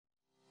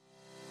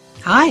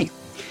Hi,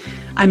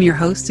 I'm your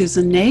host,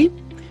 Susan Ney.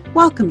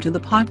 Welcome to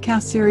the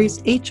podcast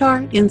series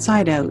HR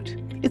Inside Out.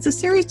 It's a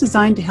series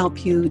designed to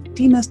help you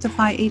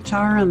demystify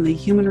HR and the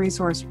human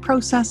resource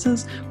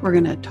processes. We're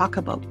going to talk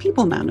about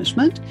people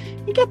management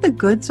and get the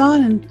goods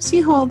on and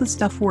see how all this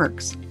stuff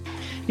works.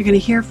 You're going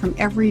to hear from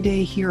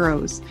everyday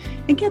heroes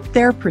and get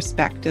their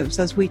perspectives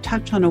as we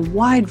touch on a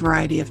wide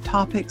variety of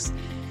topics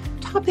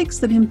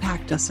that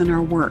impact us in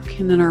our work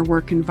and in our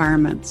work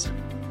environments.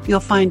 You'll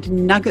find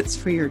nuggets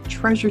for your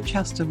treasure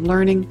chest of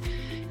learning.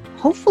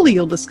 Hopefully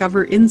you'll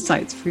discover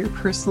insights for your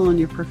personal and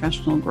your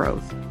professional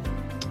growth.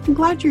 I'm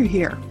glad you're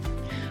here.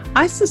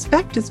 I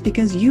suspect it's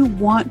because you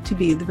want to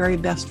be the very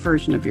best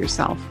version of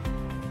yourself,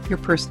 your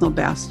personal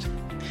best,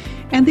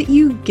 and that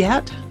you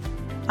get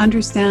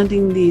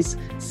understanding these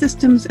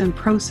systems and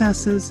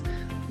processes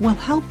will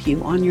help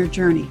you on your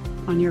journey,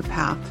 on your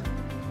path.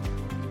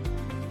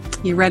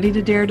 You ready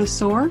to dare to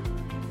soar?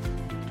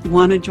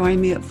 Want to join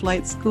me at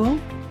flight school?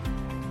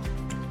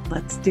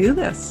 Let's do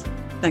this.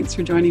 Thanks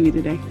for joining me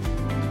today.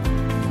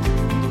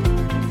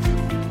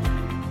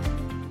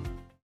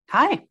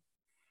 Hi,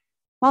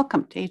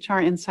 welcome to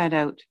HR Inside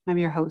Out. I'm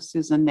your host,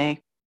 Susan Ney.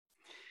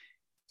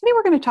 Today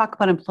we're going to talk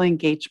about employee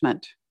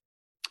engagement,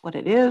 what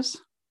it is,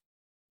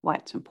 why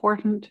it's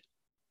important,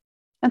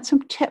 and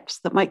some tips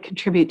that might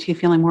contribute to you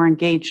feeling more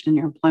engaged in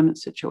your employment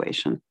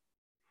situation.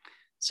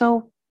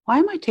 So, why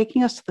am I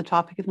taking us to the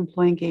topic of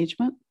employee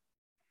engagement?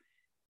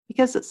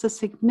 Because it's a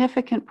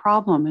significant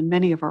problem in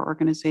many of our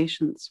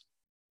organizations.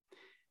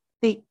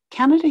 The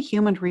Canada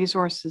Human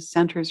Resources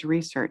Centre's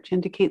research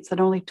indicates that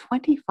only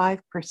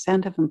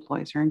 25% of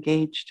employees are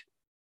engaged,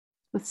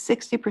 with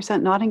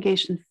 60% not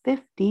engaged and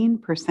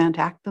 15%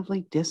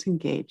 actively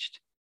disengaged.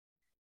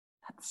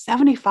 That's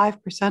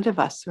 75% of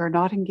us who are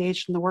not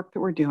engaged in the work that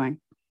we're doing.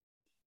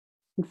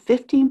 And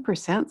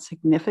 15%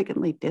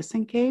 significantly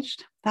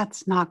disengaged?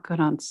 That's not good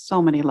on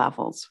so many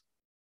levels.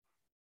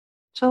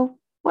 So,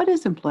 what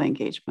is employee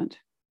engagement?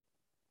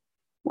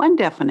 One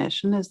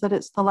definition is that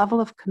it's the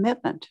level of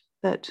commitment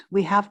that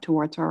we have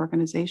towards our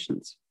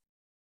organizations.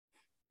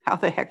 How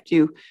the heck do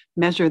you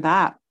measure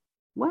that?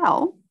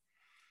 Well,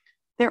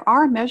 there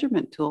are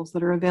measurement tools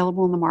that are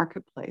available in the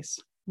marketplace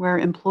where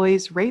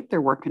employees rate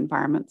their work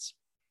environments.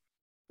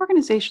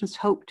 Organizations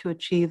hope to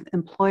achieve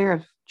employer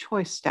of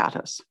choice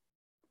status.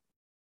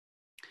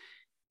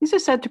 These are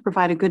said to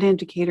provide a good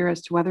indicator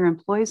as to whether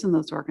employees in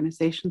those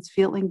organizations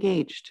feel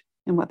engaged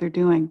in what they're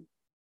doing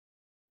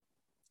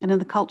and in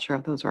the culture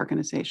of those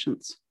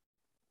organizations.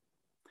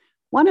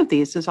 One of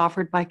these is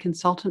offered by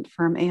consultant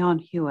firm Aon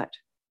Hewitt,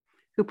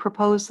 who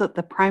propose that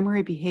the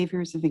primary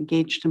behaviors of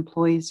engaged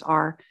employees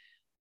are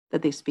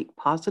that they speak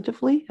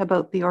positively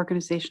about the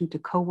organization to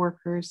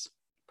coworkers,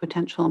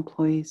 potential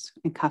employees,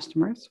 and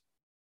customers,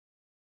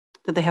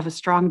 that they have a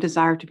strong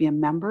desire to be a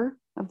member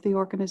of the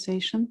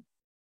organization,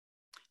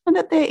 and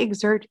that they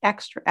exert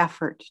extra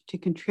effort to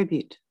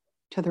contribute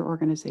to their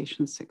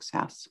organization's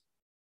success.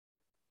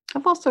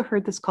 I've also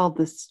heard this called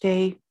the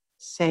stay,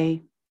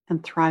 say,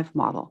 and thrive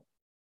model.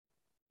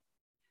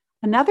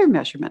 Another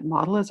measurement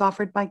model is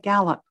offered by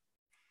Gallup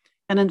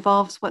and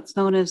involves what's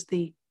known as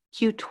the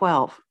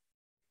Q12,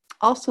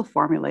 also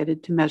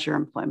formulated to measure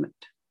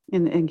employment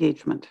and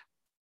engagement.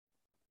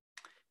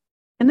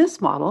 In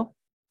this model,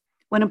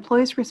 when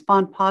employees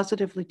respond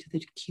positively to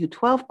the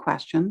Q12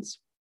 questions,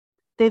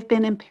 they've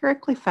been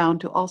empirically found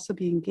to also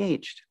be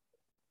engaged.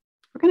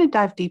 We're going to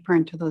dive deeper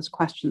into those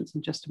questions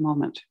in just a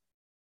moment.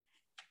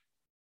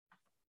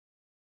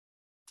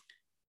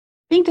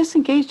 Being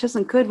disengaged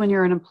isn't good when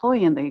you're an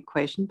employee in the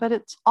equation, but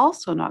it's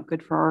also not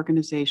good for our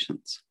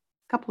organizations.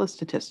 A couple of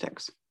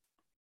statistics.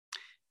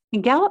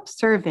 In Gallup's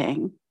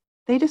surveying,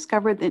 they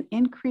discovered that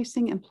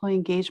increasing employee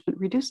engagement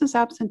reduces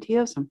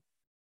absenteeism.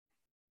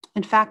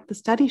 In fact, the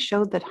study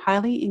showed that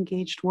highly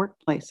engaged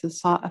workplaces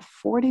saw a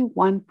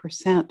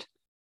 41%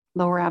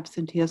 lower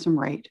absenteeism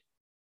rate.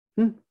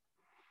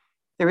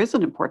 There is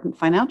an important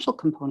financial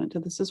component to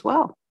this as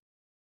well.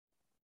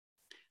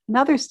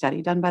 Another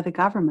study done by the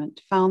government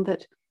found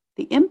that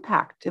the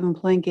impact of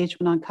employee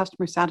engagement on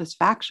customer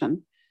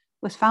satisfaction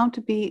was found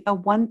to be a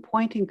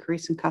 1-point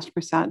increase in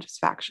customer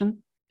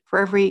satisfaction for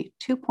every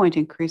 2-point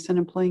increase in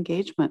employee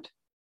engagement.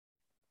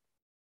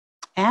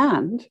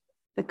 And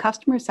the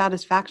customer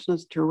satisfaction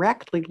is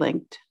directly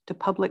linked to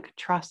public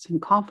trust and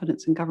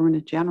confidence in government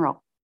in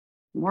general.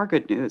 More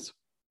good news.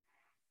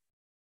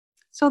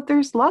 So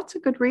there's lots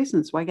of good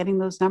reasons why getting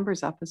those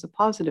numbers up is a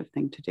positive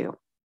thing to do.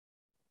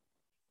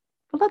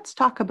 But let's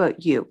talk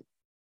about you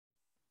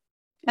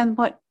and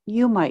what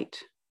you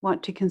might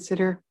want to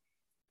consider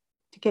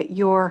to get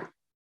your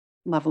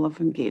level of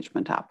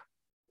engagement up.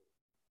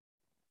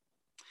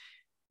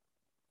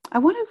 I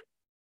want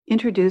to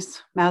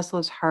introduce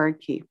Maslow's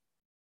hierarchy,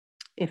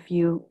 if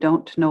you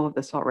don't know of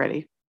this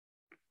already.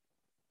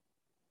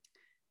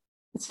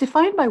 It's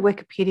defined by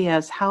Wikipedia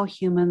as how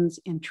humans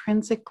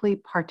intrinsically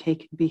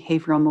partake in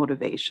behavioral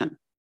motivation.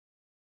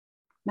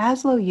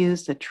 Maslow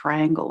used a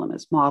triangle in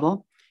his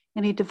model,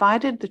 and he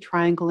divided the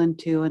triangle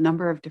into a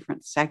number of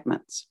different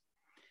segments,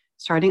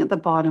 starting at the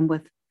bottom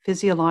with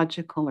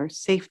physiological or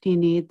safety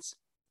needs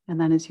And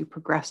then as you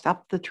progressed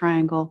up the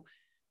triangle,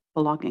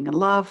 belonging and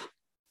love,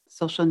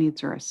 social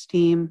needs or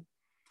esteem,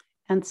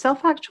 and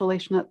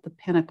self-actualization at the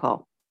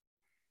pinnacle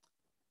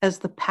as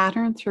the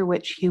pattern through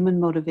which human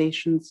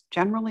motivations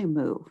generally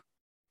move.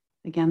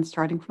 Again,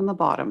 starting from the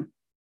bottom.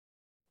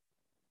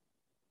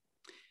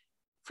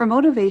 For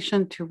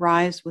motivation to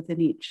rise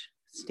within each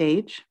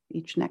stage,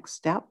 each next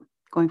step,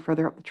 going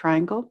further up the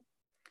triangle,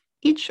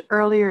 each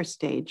earlier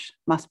stage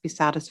must be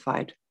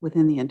satisfied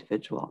within the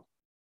individual.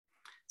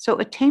 So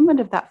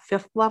attainment of that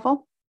fifth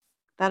level,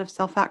 that of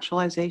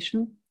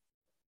self-actualization,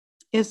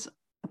 is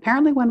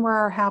apparently when we're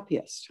our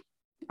happiest,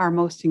 our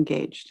most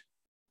engaged.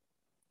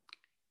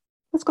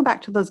 Let's go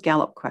back to those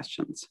Gallup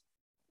questions.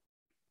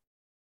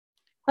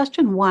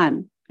 Question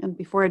 1, and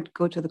before I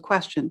go to the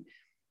question,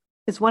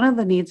 is one of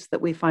the needs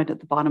that we find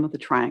at the bottom of the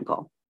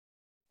triangle.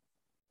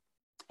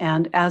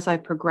 And as I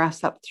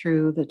progress up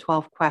through the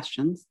 12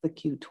 questions, the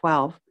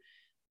Q12,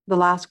 the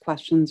last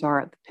questions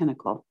are at the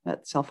pinnacle,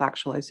 at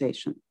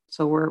self-actualization.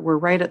 So we're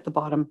right at the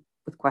bottom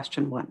with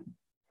question 1.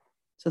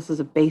 So this is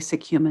a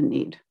basic human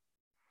need.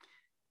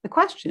 The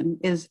question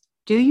is,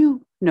 do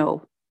you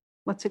know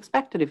what's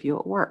expected of you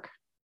at work?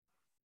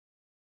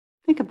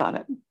 Think about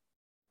it.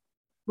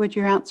 Would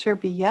your answer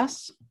be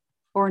yes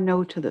or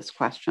no to this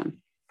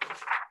question?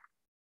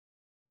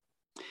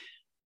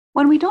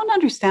 When we don't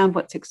understand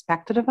what's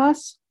expected of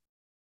us,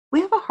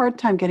 we have a hard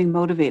time getting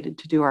motivated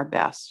to do our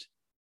best.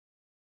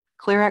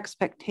 Clear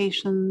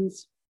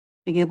expectations,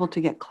 being able to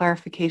get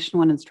clarification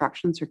when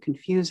instructions are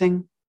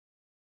confusing.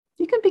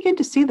 You can begin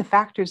to see the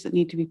factors that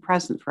need to be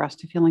present for us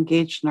to feel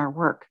engaged in our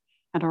work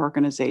and our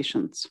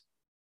organizations.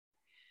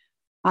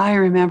 I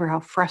remember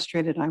how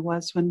frustrated I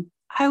was when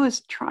I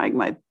was trying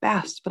my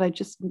best, but I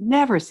just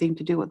never seemed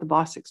to do what the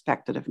boss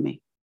expected of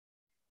me.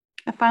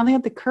 I finally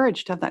had the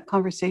courage to have that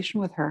conversation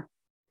with her.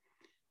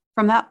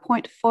 From that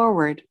point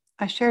forward,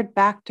 I shared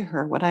back to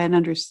her what I had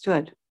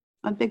understood,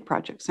 on big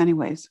projects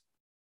anyways.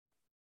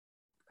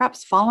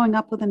 Perhaps following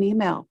up with an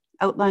email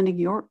outlining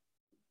your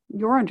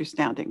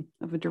understanding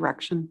of a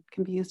direction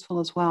can be useful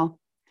as well.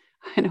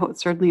 I know it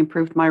certainly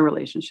improved my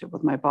relationship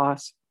with my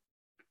boss.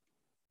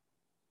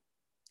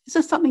 Is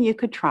this something you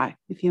could try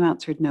if you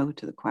answered no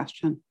to the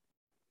question?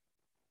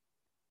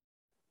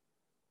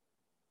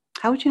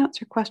 How would you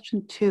answer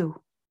question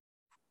 2?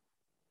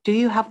 Do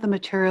you have the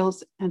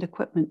materials and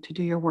equipment to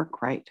do your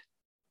work right?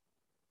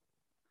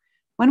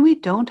 When we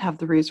don't have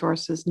the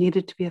resources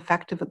needed to be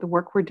effective at the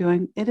work we're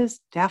doing, it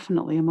is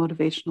definitely a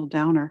motivational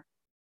downer.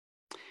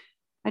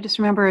 I just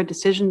remember a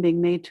decision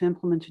being made to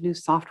implement a new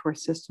software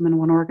system in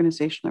one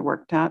organization I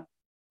worked at.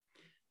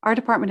 Our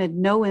department had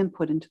no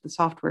input into the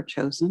software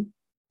chosen.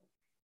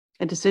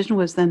 A decision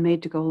was then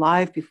made to go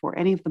live before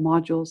any of the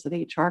modules that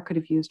HR could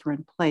have used were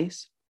in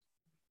place.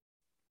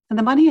 And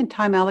the money and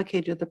time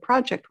allocated to the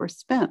project were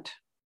spent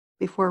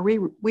before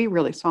we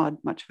really saw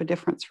much of a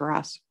difference for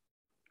us.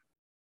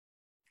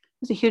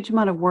 There's a huge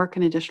amount of work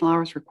and additional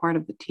hours required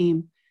of the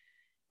team,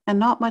 and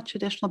not much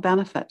additional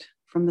benefit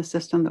from the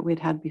system that we'd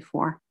had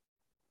before.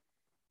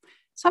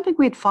 Something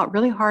we'd fought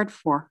really hard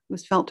for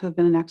was felt to have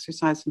been an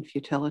exercise in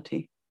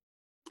futility.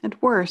 And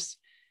worse,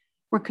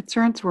 where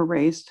concerns were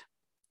raised,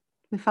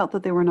 we felt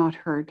that they were not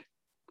heard.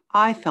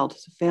 I felt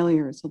as a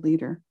failure as a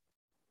leader.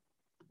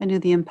 I knew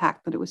the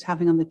impact that it was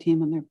having on the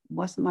team, and there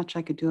wasn't much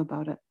I could do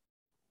about it.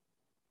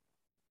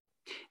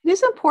 It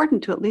is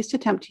important to at least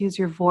attempt to use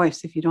your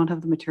voice if you don't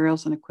have the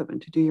materials and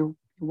equipment to do your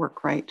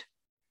work right.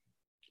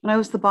 When I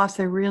was the boss,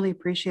 I really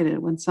appreciated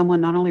it when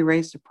someone not only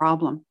raised a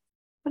problem,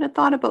 but had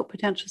thought about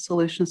potential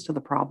solutions to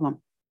the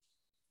problem.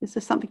 Is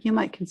this something you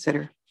might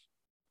consider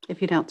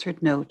if you'd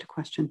answered no to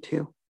question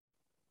 2?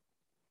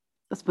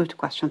 Let's move to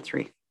question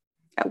 3.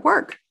 At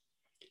work,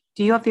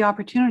 do you have the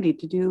opportunity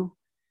to do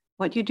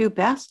what you do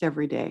best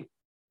every day?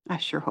 I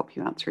sure hope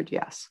you answered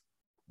yes.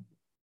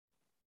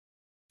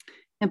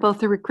 In both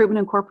the recruitment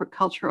and corporate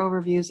culture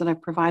overviews that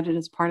I've provided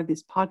as part of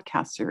these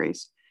podcast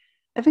series,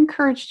 I've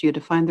encouraged you to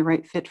find the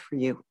right fit for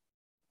you,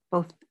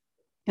 both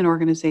in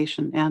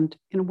organization and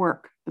in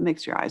work that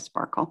makes your eyes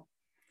sparkle.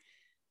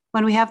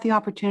 When we have the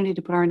opportunity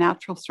to put our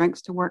natural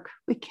strengths to work,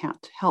 we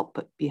can't help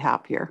but be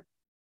happier.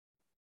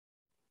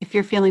 If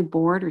you're feeling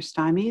bored or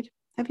stymied,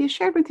 have you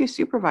shared with your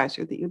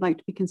supervisor that you'd like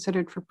to be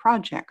considered for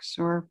projects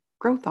or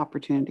growth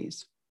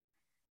opportunities?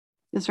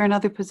 Is there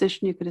another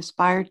position you could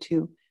aspire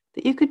to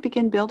that you could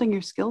begin building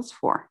your skills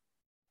for?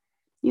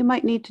 You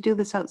might need to do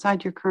this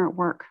outside your current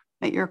work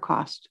at your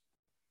cost.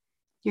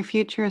 Your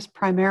future is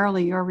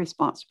primarily your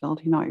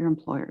responsibility, not your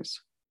employer's.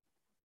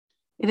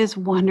 It is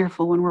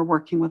wonderful when we're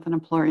working with an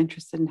employer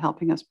interested in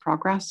helping us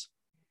progress,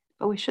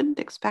 but we shouldn't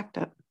expect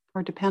it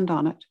or depend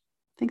on it.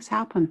 Things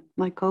happen,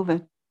 like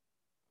COVID.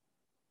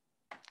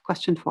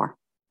 Question 4.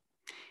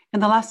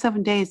 In the last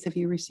 7 days, have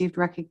you received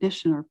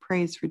recognition or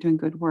praise for doing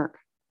good work?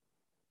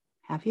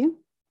 Have you?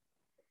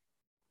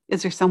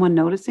 Is there someone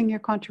noticing your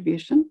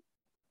contribution?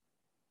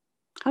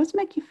 How does it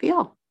make you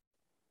feel?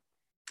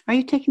 Are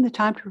you taking the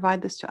time to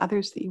provide this to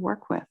others that you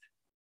work with?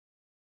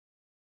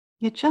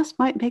 You just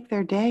might make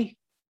their day.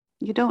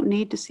 You don't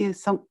need to see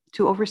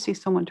to oversee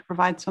someone, to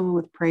provide someone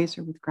with praise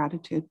or with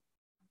gratitude.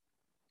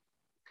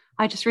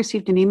 I just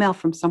received an email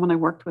from someone I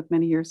worked with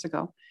many years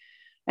ago.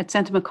 I'd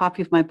sent him a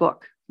copy of my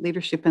book,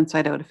 Leadership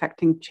Inside Out,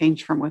 Affecting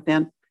Change from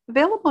Within,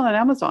 available on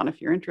Amazon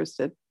if you're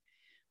interested.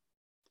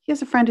 He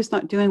has a friend who's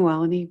not doing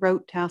well, and he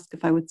wrote to ask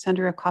if I would send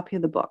her a copy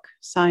of the book,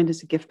 signed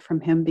as a gift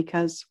from him,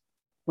 because,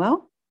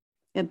 well,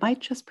 it might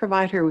just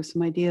provide her with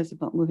some ideas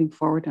about moving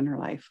forward in her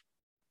life.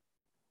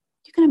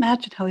 You can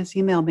imagine how his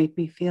email made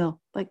me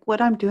feel, like what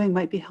I'm doing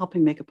might be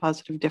helping make a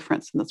positive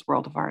difference in this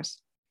world of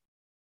ours.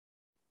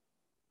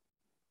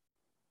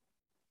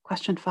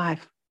 Question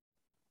 5.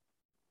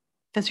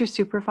 Does your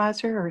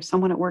supervisor or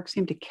someone at work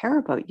seem to care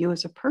about you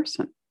as a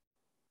person?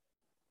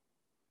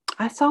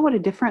 I saw what a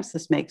difference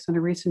this makes in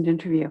a recent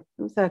interview.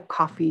 It was a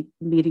coffee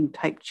meeting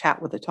type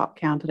chat with a top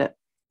candidate.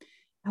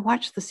 I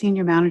watched the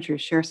senior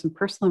managers share some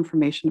personal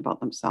information about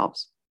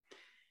themselves.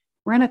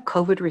 We're in a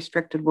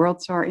COVID-restricted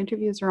world, so our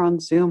interviews are on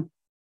Zoom.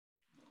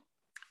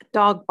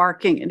 Dog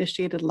barking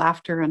initiated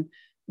laughter and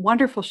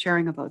wonderful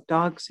sharing about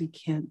dogs and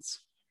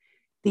kids.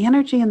 The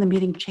energy in the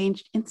meeting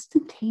changed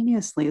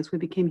instantaneously as we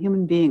became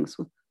human beings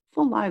with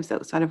full lives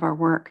outside of our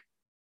work.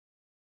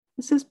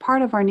 This is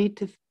part of our need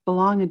to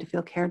belong and to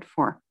feel cared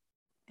for,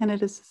 and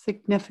it is a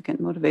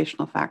significant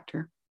motivational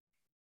factor.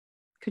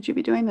 Could you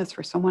be doing this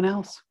for someone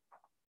else?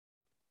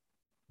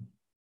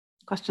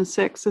 Question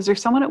 6, is there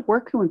someone at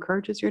work who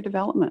encourages your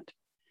development?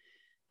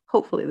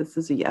 Hopefully this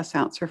is a yes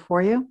answer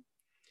for you.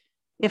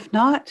 If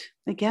not,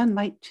 again,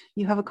 might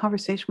you have a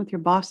conversation with your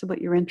boss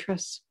about your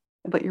interests,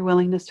 about your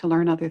willingness to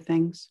learn other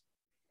things?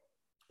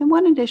 And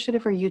what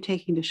initiative are you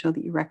taking to show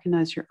that you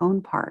recognize your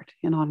own part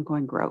in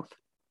ongoing growth?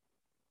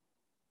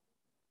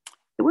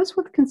 It was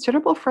with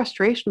considerable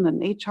frustration that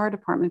an HR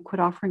department quit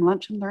offering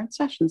lunch and learn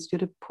sessions due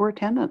to poor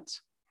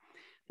attendance.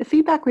 The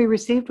feedback we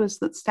received was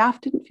that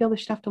staff didn't feel they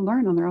should have to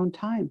learn on their own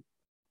time.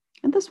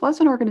 And this was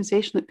an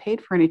organization that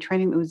paid for any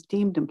training that was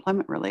deemed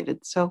employment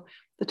related, so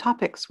the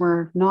topics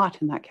were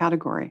not in that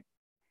category.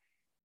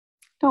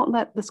 Don't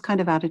let this kind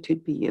of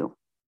attitude be you.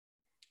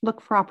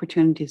 Look for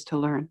opportunities to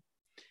learn.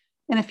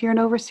 And if you're an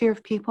overseer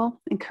of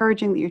people,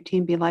 encouraging that your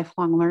team be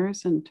lifelong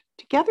learners and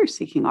together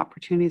seeking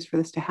opportunities for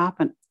this to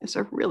happen is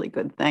a really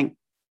good thing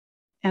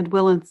and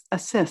will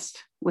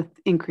assist with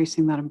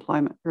increasing that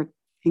employment or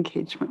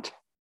engagement.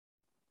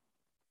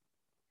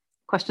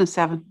 Question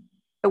 7.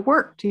 At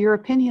work, do your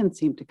opinions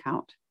seem to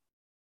count?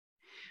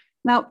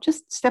 Now,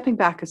 just stepping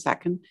back a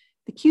second,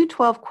 the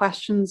Q12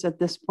 questions at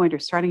this point are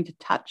starting to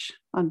touch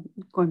on,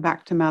 going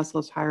back to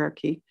Maslow's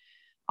hierarchy,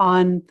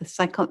 on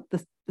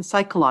the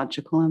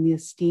psychological and the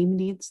esteem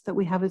needs that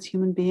we have as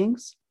human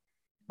beings,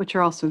 which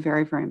are also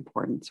very, very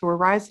important. So we're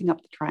rising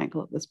up the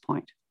triangle at this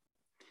point.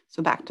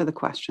 So back to the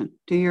question,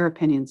 do your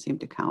opinions seem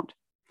to count?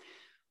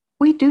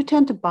 We do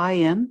tend to buy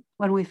in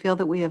when we feel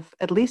that we have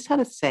at least had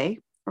a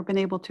say or been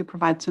able to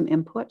provide some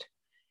input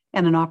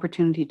and an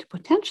opportunity to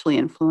potentially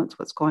influence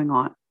what's going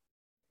on.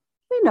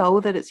 We know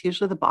that it's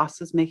usually the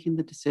bosses making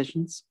the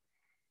decisions.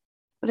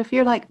 But if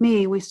you're like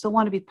me, we still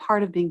want to be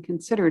part of being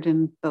considered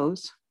in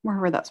those,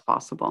 wherever that's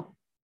possible.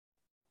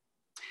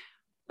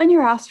 When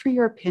you're asked for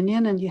your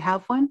opinion and you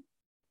have one,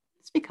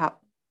 speak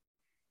up.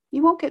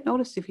 You won't get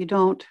noticed if you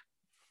don't.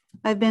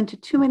 I've been to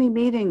too many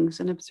meetings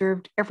and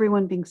observed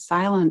everyone being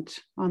silent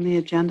on the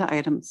agenda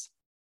items.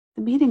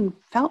 The meeting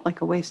felt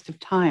like a waste of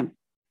time.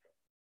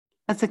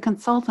 As a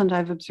consultant,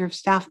 I've observed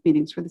staff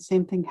meetings where the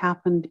same thing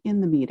happened in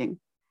the meeting.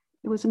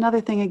 It was another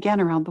thing again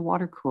around the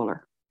water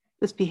cooler.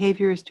 This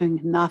behavior is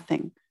doing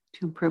nothing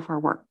to improve our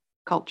work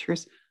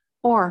cultures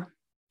or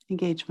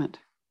engagement.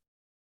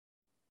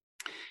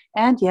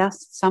 And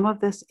yes, some of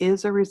this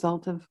is a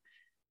result of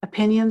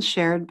opinions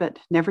shared but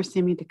never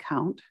seeming to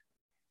count.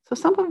 So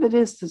some of it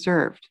is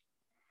deserved.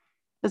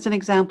 As an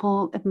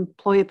example,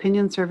 employee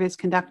opinion surveys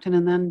conducted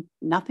and then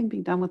nothing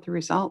being done with the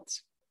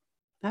results.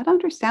 That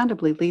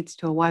understandably leads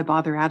to a why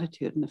bother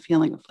attitude and a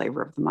feeling of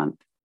flavor of the month.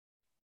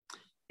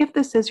 If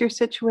this is your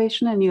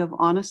situation and you have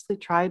honestly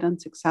tried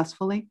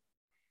unsuccessfully,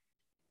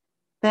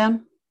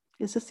 then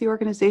is this the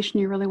organization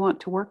you really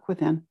want to work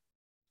within?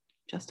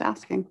 Just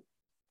asking.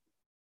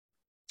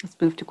 Let's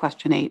move to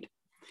question 8.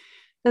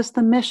 Does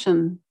the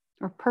mission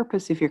or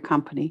purpose of your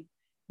company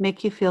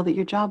make you feel that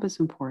your job is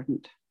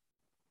important?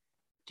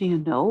 Do you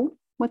know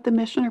what the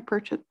mission or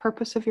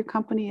purpose of your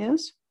company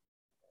is?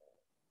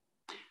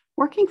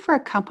 Working for a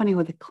company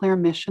with a clear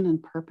mission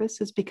and purpose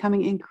is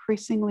becoming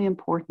increasingly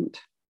important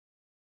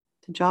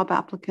to job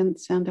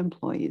applicants and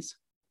employees.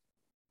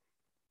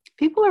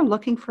 People are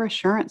looking for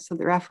assurance that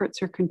their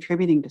efforts are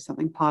contributing to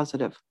something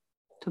positive,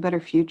 to a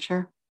better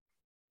future,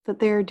 that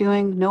they're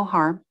doing no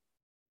harm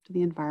to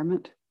the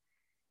environment,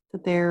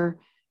 that they're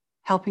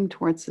helping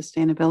towards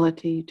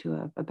sustainability,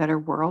 to a better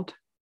world.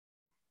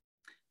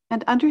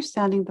 And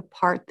understanding the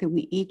part that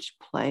we each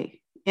play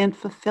in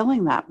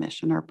fulfilling that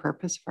mission or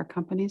purpose of our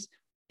companies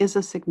is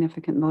a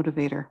significant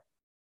motivator.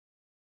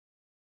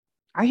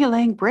 Are you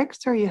laying bricks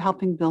or are you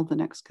helping build the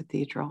next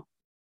cathedral?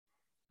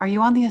 Are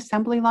you on the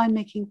assembly line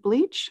making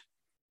bleach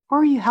or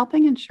are you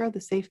helping ensure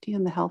the safety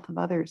and the health of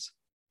others?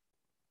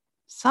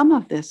 Some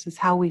of this is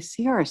how we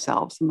see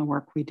ourselves in the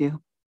work we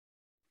do.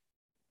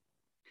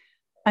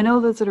 I know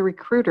that as a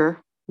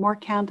recruiter, more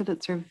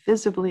candidates are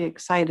visibly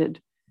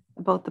excited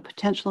about the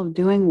potential of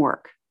doing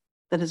work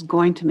that is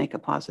going to make a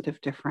positive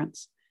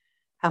difference,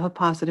 have a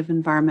positive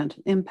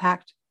environmental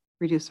impact,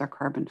 reduce our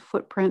carbon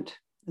footprint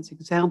as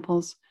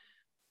examples.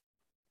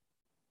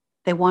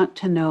 They want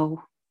to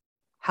know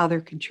how they're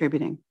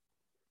contributing,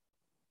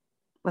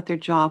 what their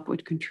job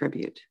would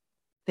contribute.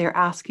 They're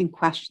asking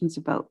questions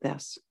about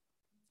this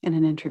in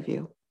an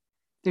interview.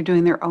 They're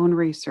doing their own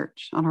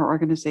research on our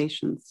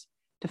organizations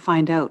to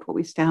find out what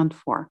we stand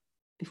for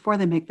before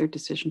they make their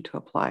decision to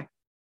apply,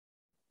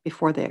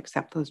 before they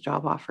accept those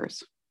job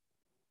offers.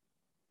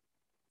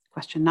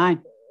 Question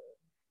 9.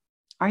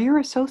 Are your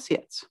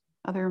associates,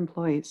 other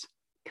employees,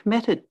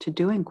 committed to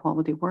doing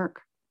quality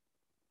work?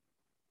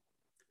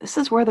 This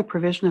is where the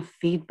provision of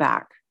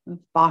feedback, of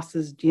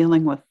bosses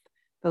dealing with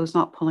those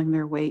not pulling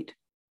their weight,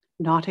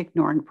 not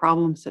ignoring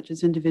problems such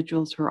as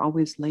individuals who are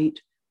always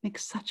late,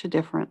 makes such a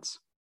difference.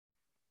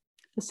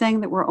 The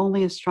saying that we're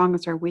only as strong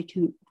as our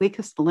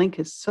weakest link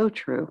is so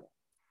true.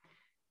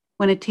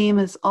 When a team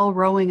is all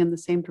rowing in the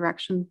same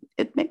direction,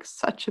 it makes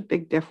such a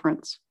big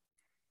difference.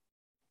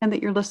 And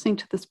that you're listening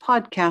to this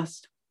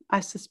podcast,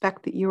 I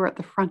suspect that you are at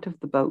the front of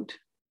the boat,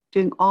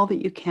 doing all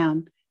that you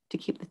can to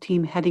keep the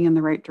team heading in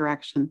the right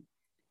direction,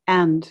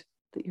 and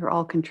that you're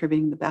all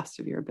contributing the best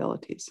of your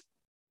abilities.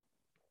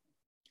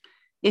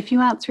 If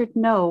you answered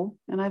no,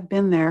 and I've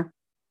been there,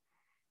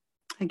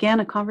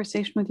 again, a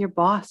conversation with your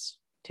boss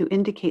to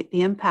indicate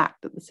the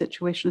impact that the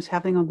situation is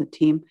having on the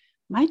team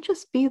might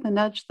just be the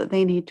nudge that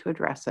they need to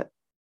address it.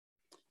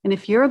 And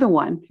if you're the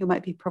one who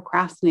might be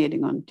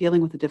procrastinating on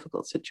dealing with a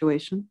difficult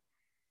situation,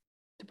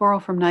 to borrow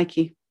from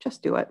Nike,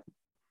 just do it.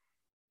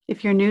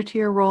 If you're new to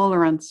your role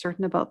or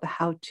uncertain about the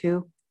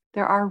how-to,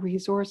 there are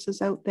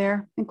resources out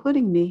there,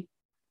 including me.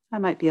 I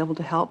might be able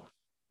to help.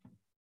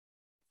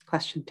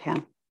 Question 10.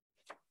 Do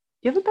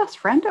you have a best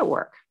friend at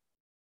work?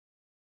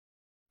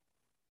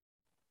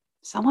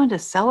 Someone to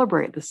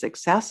celebrate the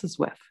successes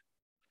with,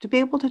 to be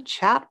able to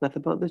chat with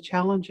about the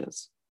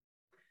challenges.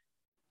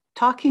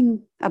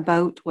 Talking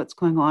about what's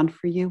going on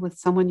for you with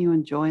someone you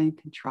enjoy and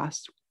can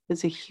trust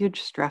is a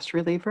huge stress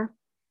reliever.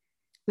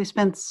 We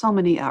spend so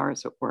many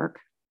hours at work.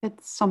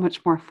 It's so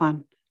much more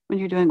fun when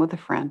you're doing it with a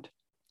friend,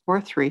 or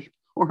 3,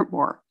 or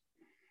more.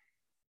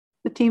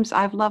 The teams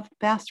I've loved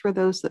best were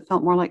those that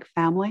felt more like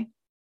family,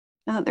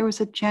 and that there was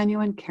a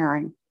genuine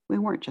caring. We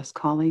weren't just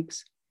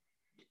colleagues.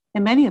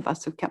 And many of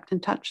us have kept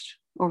in touch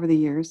over the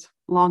years,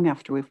 long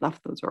after we've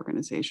left those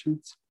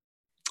organizations.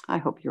 I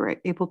hope you're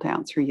able to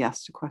answer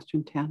yes to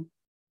question 10.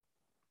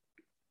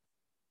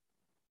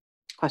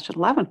 Question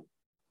 11.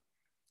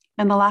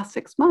 In the last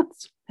 6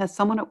 months, has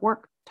someone at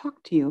work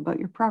talked to you about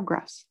your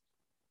progress?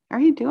 How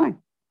are you doing?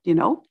 Do you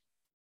know?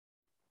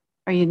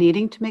 Are you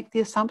needing to make the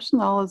assumption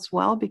that all is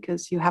well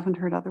because you haven't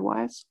heard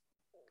otherwise?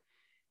 I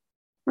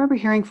remember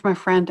hearing from a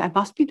friend, I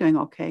must be doing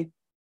okay.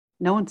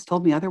 No one's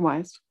told me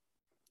otherwise.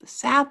 The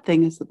sad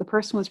thing is that the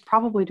person was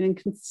probably doing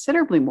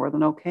considerably more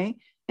than okay,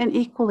 and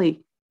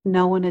equally,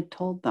 no one had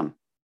told them.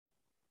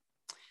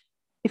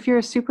 If you're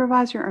a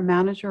supervisor or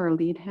manager or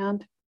lead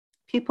hand,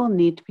 people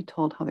need to be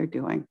told how they're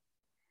doing.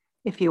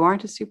 If you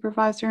aren't a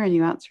supervisor and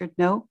you answered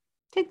no,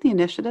 take the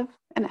initiative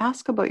and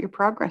ask about your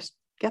progress.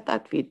 Get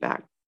that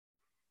feedback.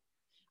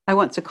 I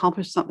once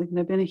accomplished something that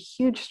had been a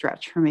huge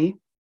stretch for me.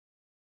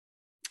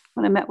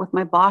 When I met with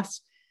my boss,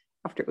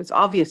 after it was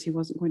obvious he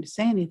wasn't going to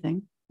say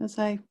anything, as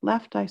I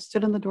left, I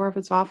stood in the door of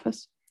his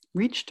office,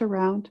 reached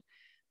around,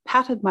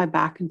 patted my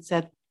back and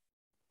said,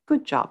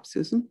 "Good job,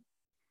 Susan."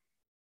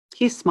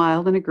 He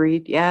smiled and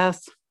agreed,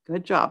 "Yes,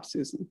 good job,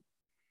 Susan.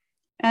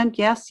 And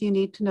yes, you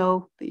need to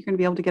know that you're going to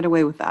be able to get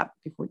away with that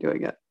before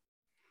doing it."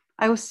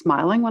 I was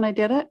smiling when I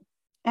did it,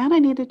 and I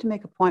needed to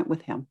make a point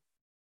with him.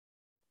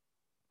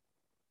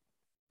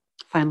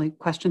 Finally,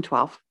 question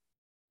 12.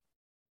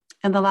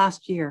 In the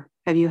last year,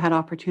 have you had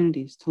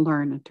opportunities to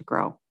learn and to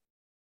grow?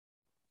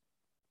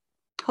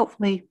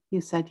 Hopefully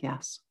you said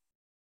yes.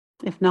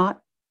 If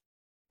not,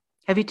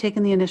 have you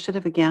taken the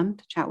initiative again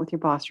to chat with your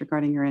boss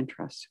regarding your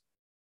interest?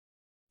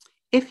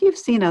 If you've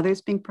seen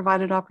others being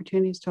provided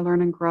opportunities to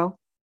learn and grow,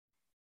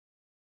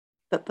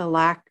 that the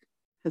lack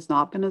has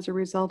not been as a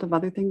result of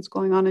other things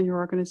going on in your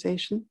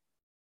organization,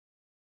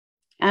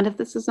 and if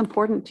this is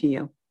important to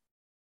you,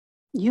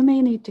 you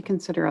may need to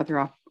consider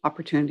other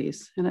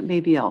opportunities, and it may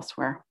be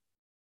elsewhere.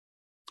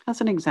 As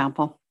an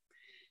example,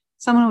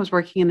 someone was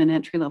working in an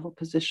entry-level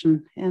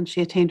position and she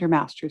attained her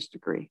master's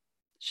degree.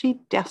 She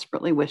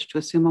desperately wished to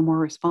assume a more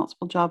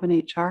responsible job in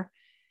HR,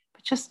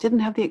 but just didn't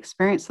have the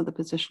experience that the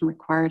position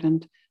required.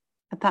 And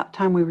at that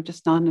time, we were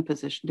just not in a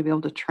position to be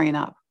able to train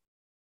up.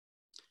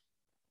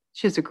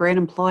 She was a great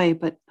employee,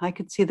 but I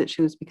could see that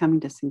she was becoming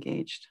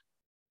disengaged.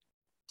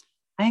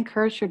 I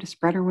encouraged her to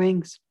spread her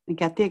wings and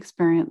get the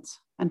experience.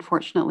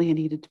 Unfortunately, it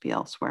needed to be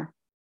elsewhere.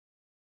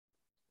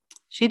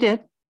 She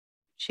did.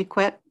 She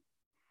quit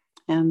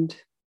and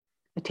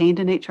attained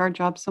an HR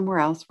job somewhere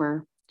else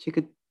where she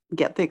could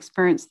get the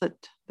experience that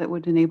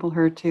would enable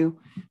her to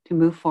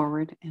move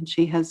forward, and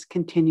she has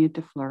continued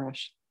to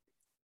flourish.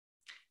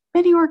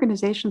 Many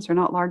organizations are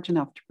not large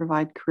enough to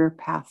provide career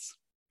paths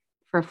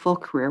for a full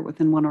career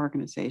within one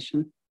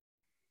organization.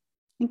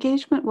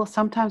 Engagement will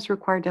sometimes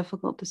require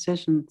difficult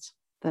decisions,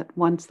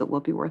 ones that will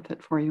be worth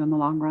it for you in the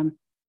long run.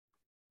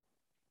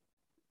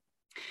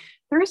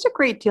 There is a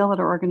great deal that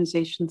our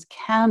organizations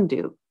can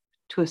do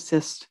to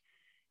assist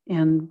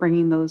in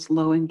bringing those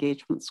low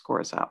engagement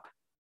scores up.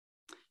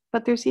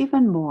 But there's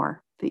even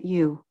more that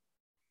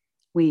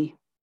we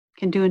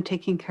can do in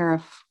taking care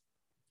of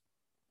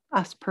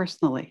us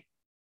personally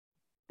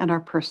and our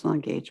personal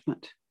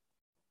engagement.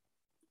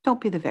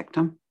 Don't be the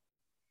victim.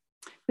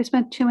 We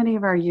spend too many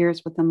of our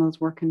years within those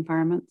work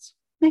environments.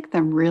 Make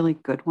them really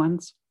good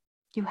ones.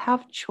 You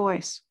have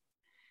choice.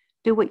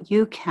 Do what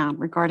you can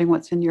regarding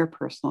what's in your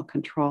personal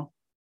control.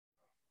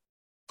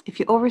 If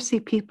you oversee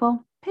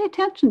people, pay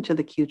attention to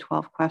the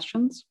Q12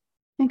 questions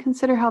and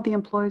consider how the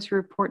employees who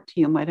report to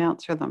you might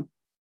answer them.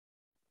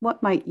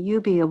 What might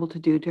you be able to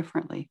do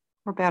differently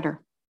or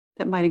better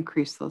that might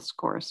increase those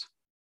scores?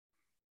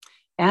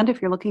 And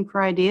if you're looking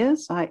for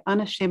ideas, I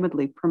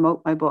unashamedly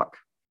promote my book,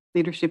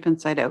 Leadership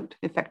Inside Out,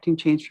 Effecting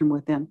Change from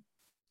Within,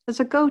 as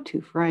a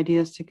go-to for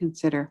ideas to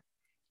consider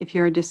if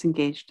you're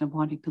disengaged and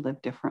wanting to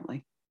live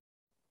differently.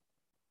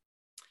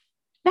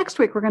 Next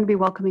week, we're going to be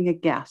welcoming a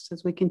guest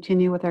as we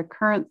continue with our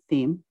current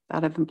theme,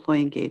 that of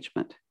employee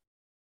engagement.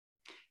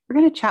 We're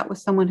going to chat with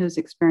someone who's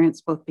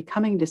experienced both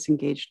becoming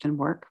disengaged in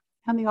work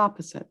and the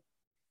opposite,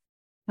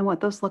 and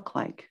what those look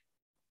like,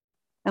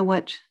 and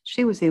what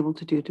she was able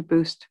to do to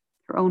boost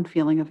her own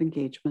feeling of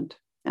engagement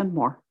and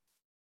more.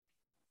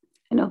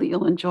 I know that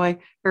you'll enjoy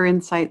her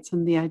insights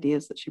and the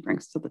ideas that she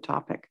brings to the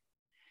topic.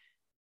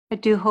 I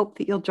do hope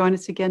that you'll join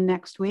us again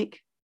next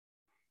week.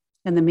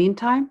 In the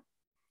meantime,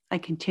 I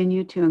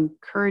continue to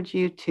encourage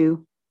you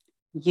to,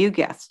 you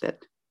guessed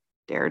it,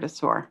 dare to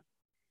soar.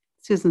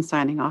 Susan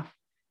signing off.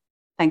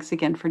 Thanks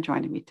again for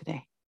joining me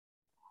today.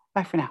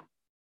 Bye for now.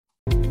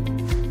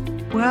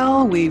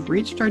 Well, we've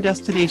reached our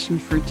destination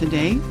for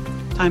today.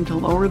 Time to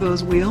lower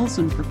those wheels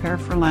and prepare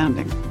for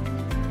landing.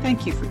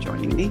 Thank you for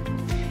joining me.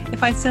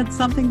 If I said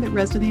something that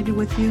resonated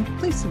with you,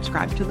 please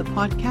subscribe to the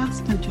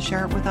podcast and to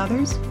share it with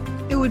others.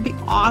 It would be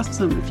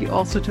awesome if you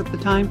also took the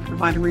time to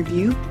provide a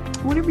review,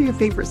 whatever your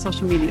favorite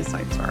social media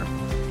sites are.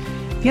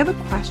 If you have a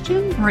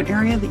question or an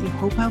area that you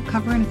hope I'll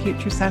cover in a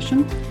future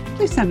session,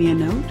 please send me a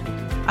note,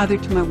 either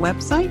to my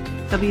website,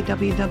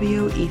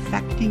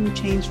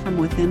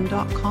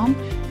 www.effectingchangefromwithin.com,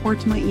 or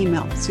to my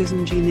email,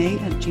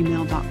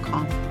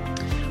 susangna@gmail.com.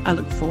 I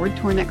look forward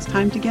to our next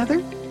time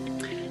together.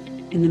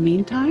 In the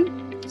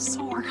meantime,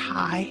 soar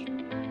high.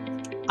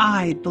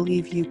 I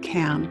believe you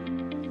can.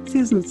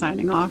 Susan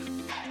signing off.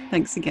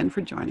 Thanks again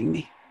for joining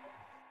me.